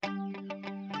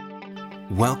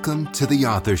Welcome to The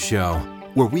Author Show,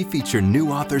 where we feature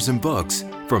new authors and books,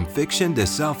 from fiction to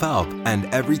self-help and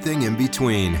everything in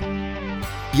between.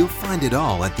 You'll find it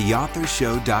all at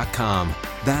theauthorshow.com.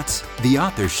 That's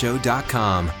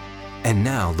theauthorshow.com. And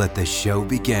now let the show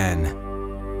begin.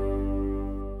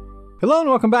 Hello and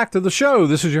welcome back to the show.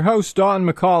 This is your host, Don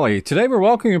McCauley. Today we're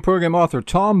welcoming program author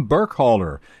Tom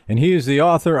Burkhalter, and he is the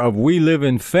author of We Live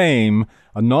in Fame,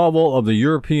 a novel of the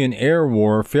European Air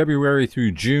War, February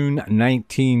through June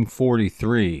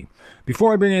 1943.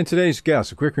 Before I bring in today's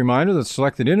guest, a quick reminder that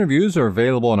selected interviews are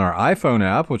available on our iPhone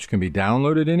app, which can be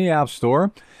downloaded in the App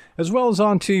Store, as well as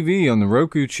on TV on the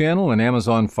Roku channel and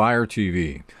Amazon Fire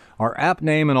TV. Our app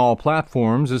name on all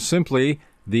platforms is simply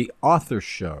The Author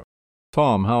Show.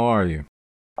 Tom, how are you?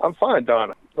 I'm fine,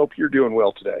 Don. Hope you're doing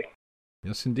well today.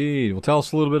 Yes, indeed. Well, tell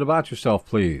us a little bit about yourself,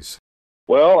 please.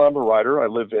 Well, I'm a writer. I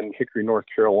live in Hickory, North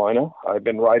Carolina. I've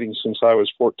been writing since I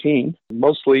was 14.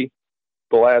 Mostly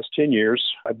the last 10 years,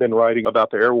 I've been writing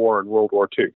about the Air War and World War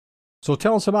II. So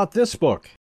tell us about this book.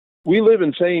 We Live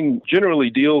in Fame generally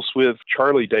deals with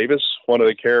Charlie Davis, one of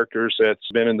the characters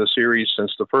that's been in the series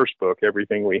since the first book,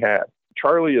 Everything We Had.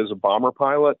 Charlie is a bomber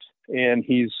pilot, and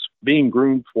he's being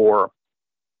groomed for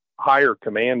higher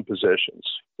command positions.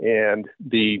 And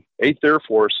the 8th Air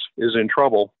Force is in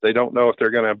trouble. They don't know if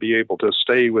they're going to be able to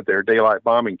stay with their daylight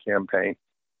bombing campaign.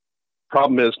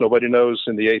 Problem is, nobody knows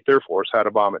in the 8th Air Force how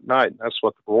to bomb at night. That's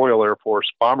what the Royal Air Force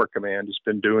Bomber Command has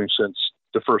been doing since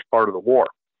the first part of the war.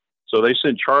 So they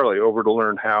sent Charlie over to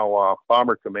learn how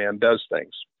Bomber Command does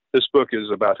things. This book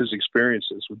is about his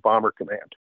experiences with Bomber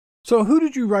Command. So who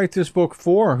did you write this book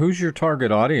for? Who's your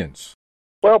target audience?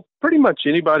 Well, pretty much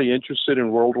anybody interested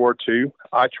in World War II.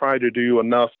 I try to do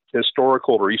enough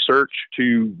historical research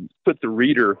to put the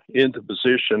reader in the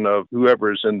position of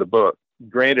whoever is in the book.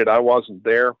 Granted, I wasn't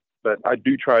there, but I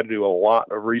do try to do a lot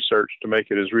of research to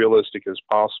make it as realistic as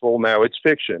possible. Now, it's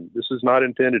fiction. This is not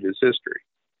intended as history.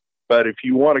 But if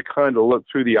you want to kind of look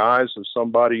through the eyes of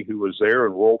somebody who was there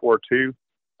in World War II,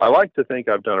 I like to think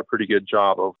I've done a pretty good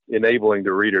job of enabling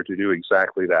the reader to do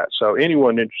exactly that. So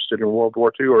anyone interested in World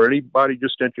War II or anybody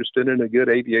just interested in a good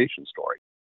aviation story.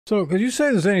 So could you say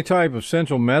there's any type of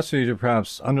central message or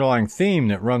perhaps underlying theme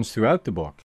that runs throughout the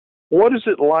book? What is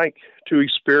it like to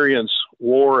experience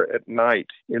war at night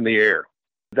in the air?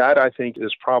 That, I think,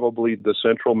 is probably the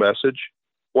central message.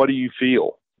 What do you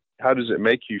feel? How does it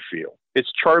make you feel?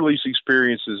 It's Charlie's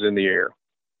experiences in the air,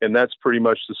 and that's pretty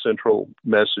much the central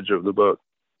message of the book.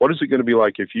 What is it going to be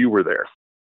like if you were there?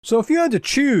 So if you had to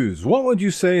choose, what would you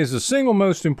say is the single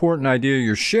most important idea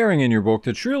you're sharing in your book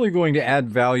that's really going to add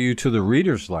value to the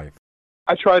reader's life?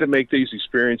 I try to make these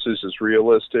experiences as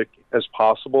realistic as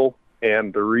possible,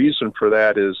 and the reason for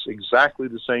that is exactly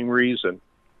the same reason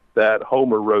that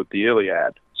Homer wrote the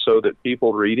Iliad, so that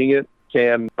people reading it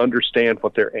can understand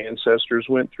what their ancestors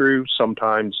went through,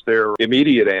 sometimes their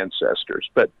immediate ancestors,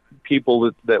 but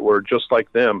people that were just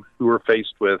like them who were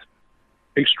faced with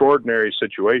extraordinary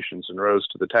situations and rose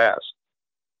to the task.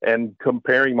 And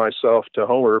comparing myself to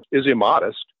Homer is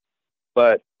immodest,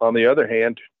 but on the other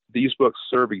hand, these books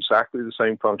serve exactly the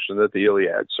same function that the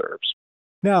Iliad serves.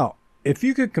 Now, if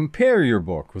you could compare your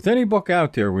book with any book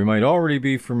out there we might already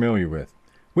be familiar with,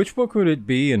 which book would it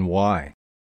be and why?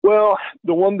 Well,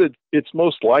 the one that it's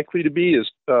most likely to be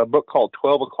is a book called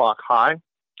 12 O'Clock High,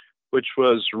 which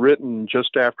was written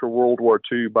just after World War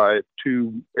II by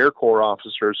 2 Air Corps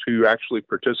officers who actually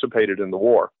participated in the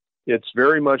war. It's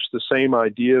very much the same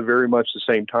idea, very much the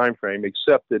same time frame,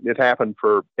 except that it happened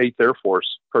for 8th Air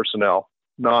Force personnel,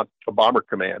 not a Bomber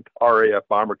Command, RAF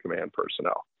Bomber Command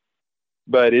personnel.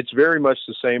 But it's very much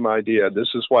the same idea.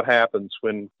 This is what happens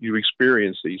when you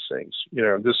experience these things. You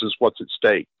know, this is what's at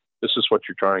stake. This is what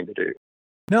you're trying to do.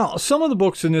 Now, some of the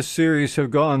books in this series have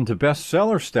gone to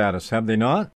bestseller status, have they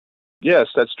not? Yes,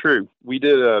 that's true. We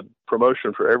did a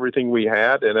promotion for Everything We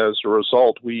Had, and as a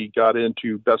result, we got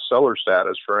into bestseller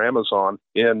status for Amazon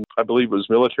in, I believe it was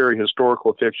military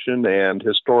historical fiction and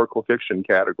historical fiction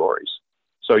categories.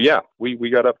 So yeah, we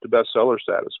got up to bestseller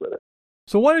status with it.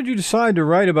 So why did you decide to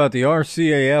write about the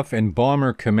RCAF and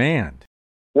Bomber Command?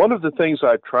 One of the things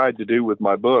I've tried to do with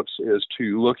my books is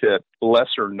to look at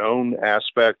lesser known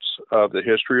aspects of the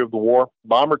history of the war.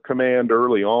 Bomber Command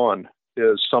early on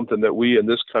is something that we in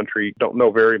this country don't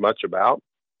know very much about.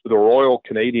 The Royal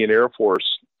Canadian Air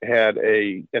Force had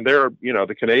and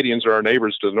the Canadians are our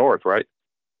neighbors to the north, right?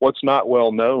 What's not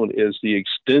well known is the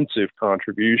extensive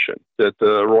contribution that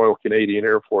the Royal Canadian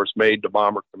Air Force made to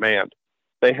Bomber Command.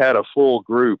 They had a full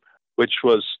group, which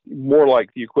was more like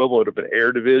the equivalent of an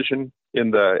air division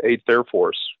in the 8th Air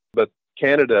Force. But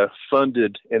Canada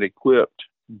funded and equipped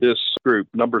this group,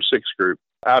 number 6 group,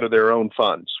 out of their own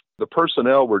funds. The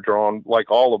personnel were drawn,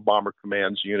 like all of Bomber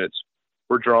Command's units,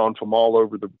 were drawn from all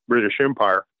over the British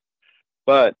Empire,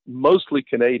 but mostly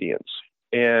Canadians.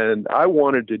 And I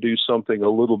wanted to do something a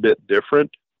little bit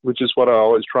different, which is what I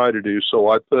always try to do.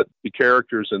 So I put the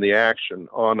characters and the action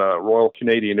on a Royal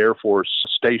Canadian Air Force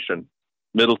station,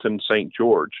 Middleton, St.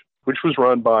 George, which was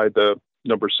run by the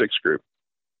number 6 group.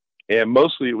 And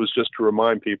mostly it was just to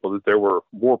remind people that there were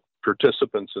more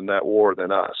participants in that war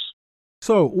than us.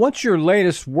 So what's your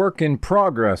latest work in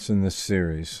progress in this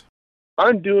series?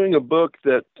 I'm doing a book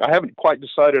that I haven't quite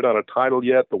decided on a title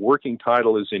yet. The working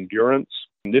title is Endurance,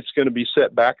 and it's going to be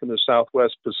set back in the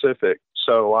Southwest Pacific,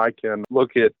 so I can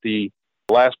look at the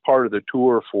last part of the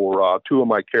tour for 2 of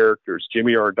my characters,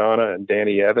 Jimmy Ardana and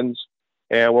Danny Evans,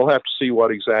 and we'll have to see what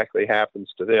exactly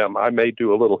happens to them. I may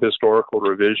do a little historical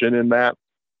revision in that.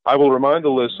 I will remind the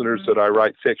listeners that I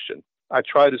write fiction. I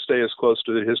try to stay as close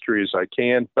to the history as I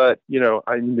can, but,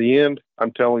 in the end,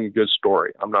 I'm telling a good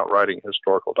story. I'm not writing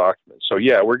historical documents. So,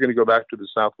 yeah, we're going to go back to the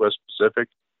Southwest Pacific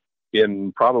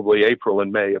in probably April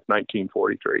and May of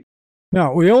 1943.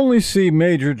 Now, we only see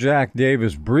Major Jack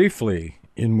Davis briefly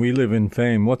in We Live in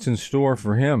Fame. What's in store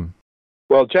for him?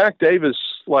 Well, Jack Davis,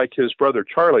 like his brother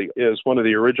Charlie, is one of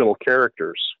the original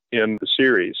characters in the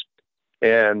series.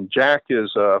 And Jack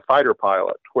is a fighter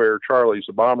pilot, where Charlie's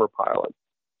a bomber pilot.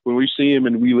 When we see him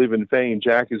in We Live in Fame,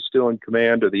 Jack is still in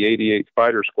command of the 88th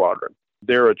Fighter Squadron.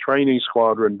 They're a training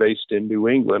squadron based in New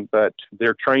England, but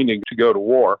they're training to go to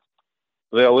war.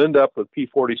 They'll end up with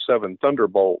P-47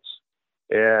 Thunderbolts.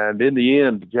 And in the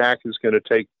end, Jack is going to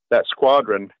take that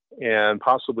squadron and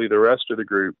possibly the rest of the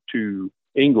group to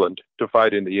England to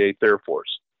fight in the 8th Air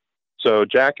Force. So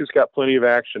Jack has got plenty of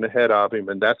action ahead of him,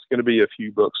 and that's going to be a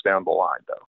few books down the line,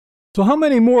 though. So how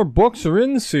many more books are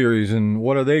in the series, and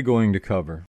what are they going to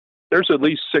cover? There's at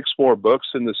least 6 more books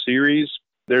in the series.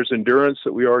 There's Endurance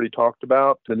that we already talked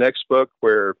about. The next book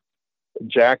where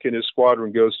Jack and his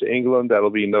squadron goes to England, that'll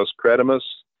be Nos Credimus.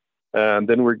 And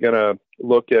then we're going to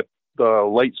look at the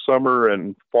late summer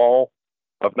and fall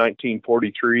of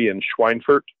 1943 in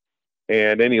Schweinfurt.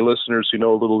 And any listeners who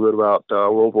know a little bit about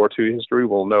World War II history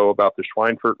will know about the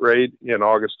Schweinfurt raid in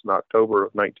August and October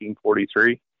of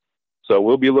 1943. So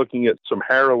we'll be looking at some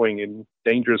harrowing and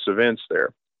dangerous events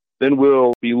there. Then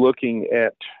we'll be looking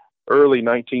at early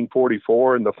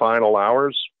 1944 in the final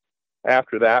hours.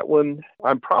 After that one,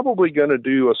 I'm probably going to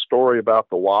do a story about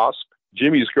the Wasp.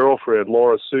 Jimmy's girlfriend,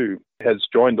 Laura Sue, has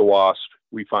joined the Wasp,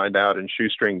 we find out, in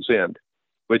Shoestring's End,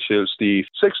 which is the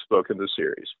 6th book in the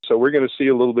series. So we're going to see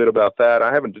a little bit about that.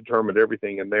 I haven't determined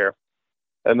everything in there.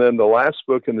 And then the last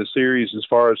book in the series, as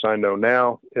far as I know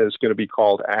now, is going to be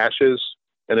called Ashes,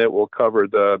 and it will cover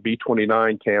the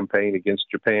B-29 campaign against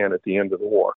Japan at the end of the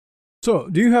war. So,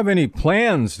 do you have any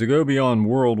plans to go beyond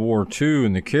World War II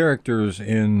and the characters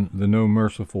in the No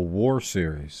Merciful War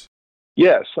series?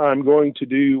 Yes, I'm going to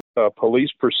do a police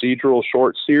procedural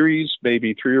short series,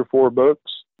 maybe 3 or 4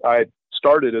 books. I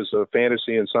started as a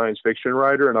fantasy and science fiction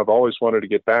writer, and I've always wanted to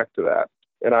get back to that.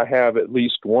 And I have at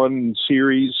least one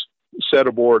series set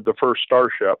aboard the first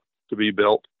starship to be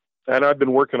built. And I've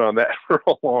been working on that for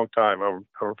a long time, I'm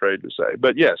afraid to say.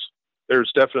 But yes,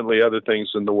 there's definitely other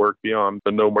things in the work beyond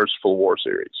the No Merciful War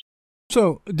series.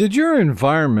 So, did your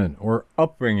environment or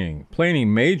upbringing play any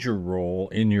major role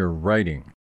in your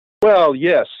writing? Well,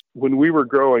 yes. When we were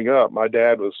growing up, my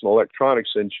dad was an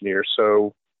electronics engineer,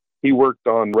 so he worked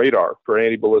on radar for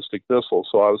anti-ballistic missiles.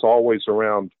 So I was always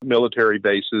around military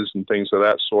bases and things of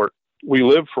that sort. We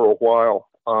lived for a while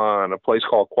on a place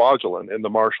called Kwajalein in the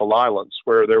Marshall Islands,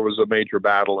 where there was a major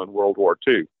battle in World War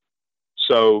II.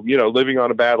 So, living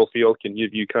on a battlefield can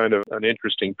give you kind of an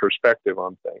interesting perspective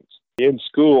on things. In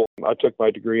school, I took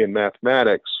my degree in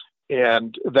mathematics,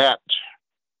 and that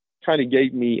kind of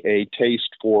gave me a taste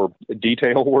for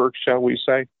detail work, shall we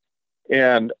say.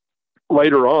 And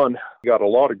later on, I got a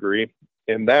law degree,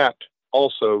 and that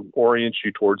also orients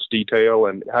you towards detail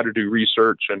and how to do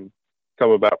research and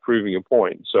come about proving a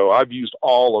point. So I've used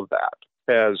all of that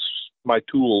as my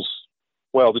tools,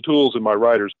 well, the tools in my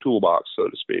writer's toolbox, so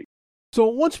to speak. So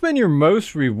what's been your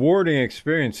most rewarding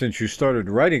experience since you started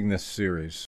writing this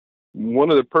series? One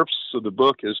of the purposes of the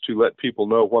book is to let people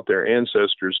know what their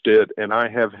ancestors did, and I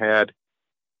have had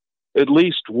at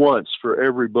least once for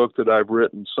every book that I've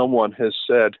written, someone has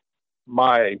said,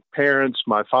 my parents,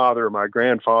 my father, my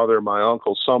grandfather, my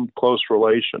uncle, some close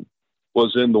relation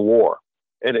was in the war,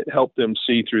 and it helped them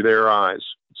see through their eyes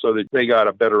so that they got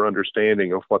a better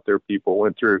understanding of what their people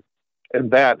went through.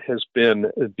 And that has been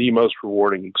the most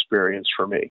rewarding experience for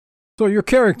me. So your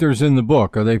characters in the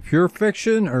book, are they pure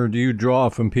fiction, or do you draw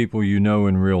from people you know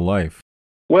in real life?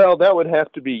 Well, that would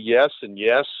have to be yes and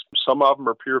yes. Some of them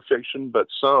are pure fiction, but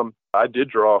some I did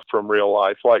draw from real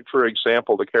life. Like, for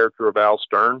example, the character of Al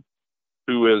Stern,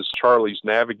 who is Charlie's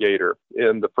navigator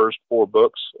in the first 4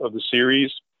 books of the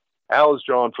series. Al is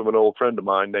drawn from an old friend of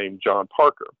mine named John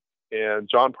Parker. And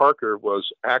John Parker was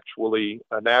actually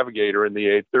a navigator in the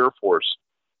 8th Air Force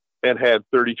and had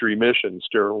 33 missions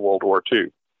during World War II.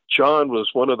 John was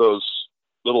one of those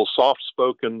little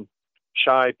soft-spoken,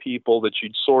 shy people that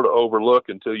you'd sort of overlook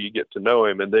until you get to know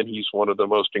him, and then he's one of the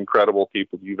most incredible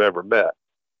people you've ever met.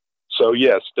 So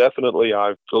yes, definitely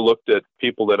I've looked at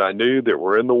people that I knew that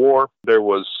were in the war. There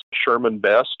was Sherman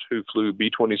Best, who flew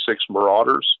B-26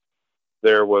 Marauders.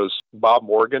 There was Bob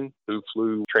Morgan, who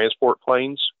flew transport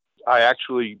planes. I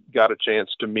actually got a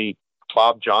chance to meet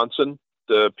Bob Johnson,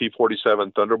 the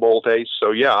P-47 Thunderbolt ace. So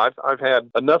yeah, I've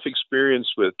had enough experience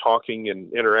with talking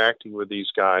and interacting with these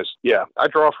guys. Yeah, I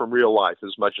draw from real life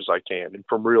as much as I can and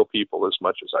from real people as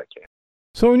much as I can.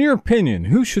 So in your opinion,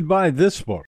 who should buy this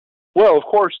book? Well, of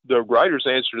course, the writer's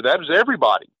answer to that is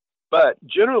everybody. But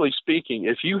generally speaking,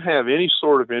 if you have any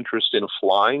sort of interest in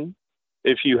flying,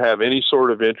 if you have any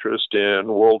sort of interest in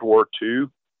World War II,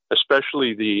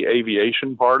 especially the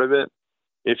aviation part of it,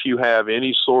 if you have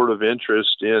any sort of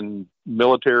interest in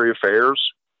military affairs,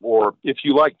 or if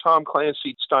you like Tom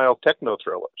Clancy-style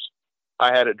techno-thrillers.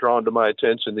 I had it drawn to my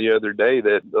attention the other day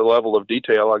that the level of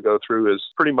detail I go through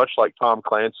is pretty much like Tom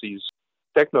Clancy's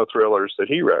techno-thrillers that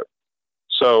he wrote.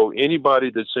 So anybody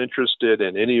that's interested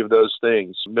in any of those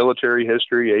things, military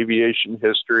history, aviation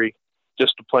history,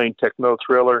 just a plain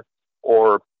techno-thriller,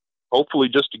 or hopefully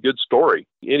just a good story,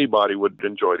 anybody would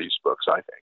enjoy these books, I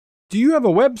think. Do you have a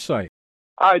website?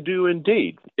 I do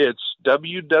indeed. It's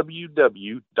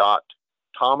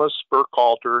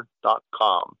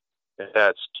www.thomasburkhalter.com.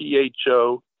 That's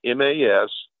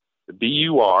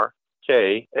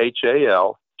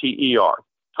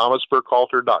ThomasBurkhalter,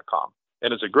 thomasburkhalter.com.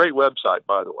 And it's a great website,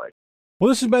 by the way. Well,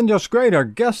 this has been just great. Our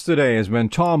guest today has been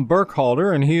Tom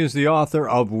Burkhalter, and he is the author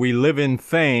of We Live in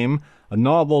Fame, a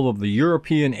novel of the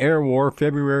European Air War,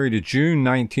 February to June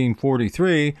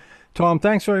 1943. Tom,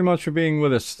 thanks very much for being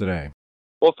with us today.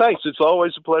 Well, thanks. It's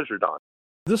always a pleasure, Don.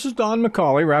 This is Don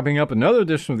McCauley wrapping up another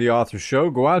edition of The Author Show.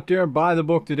 Go out there, buy the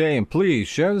book today, and please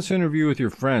share this interview with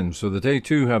your friends so that they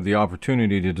too have the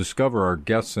opportunity to discover our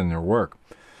guests and their work.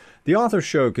 The Author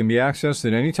Show can be accessed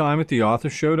at any time at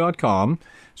theauthorshow.com.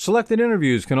 Selected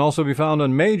interviews can also be found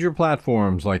on major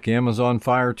platforms like Amazon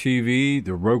Fire TV,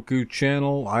 the Roku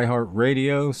channel,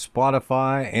 iHeartRadio,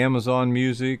 Spotify, Amazon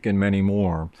Music, and many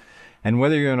more. And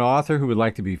whether you're an author who would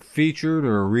like to be featured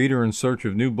or a reader in search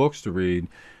of new books to read,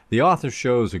 The Author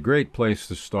Show is a great place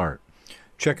to start.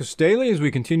 Check us daily as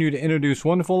we continue to introduce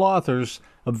wonderful authors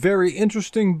of very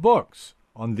interesting books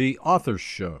on The Author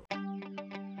Show.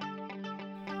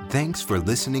 Thanks for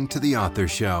listening to The Author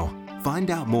Show.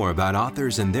 Find out more about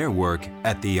authors and their work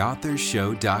at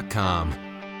theauthorshow.com.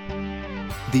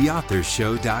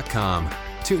 Theauthorshow.com.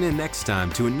 Tune in next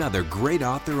time to another great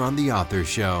author on The Author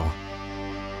Show.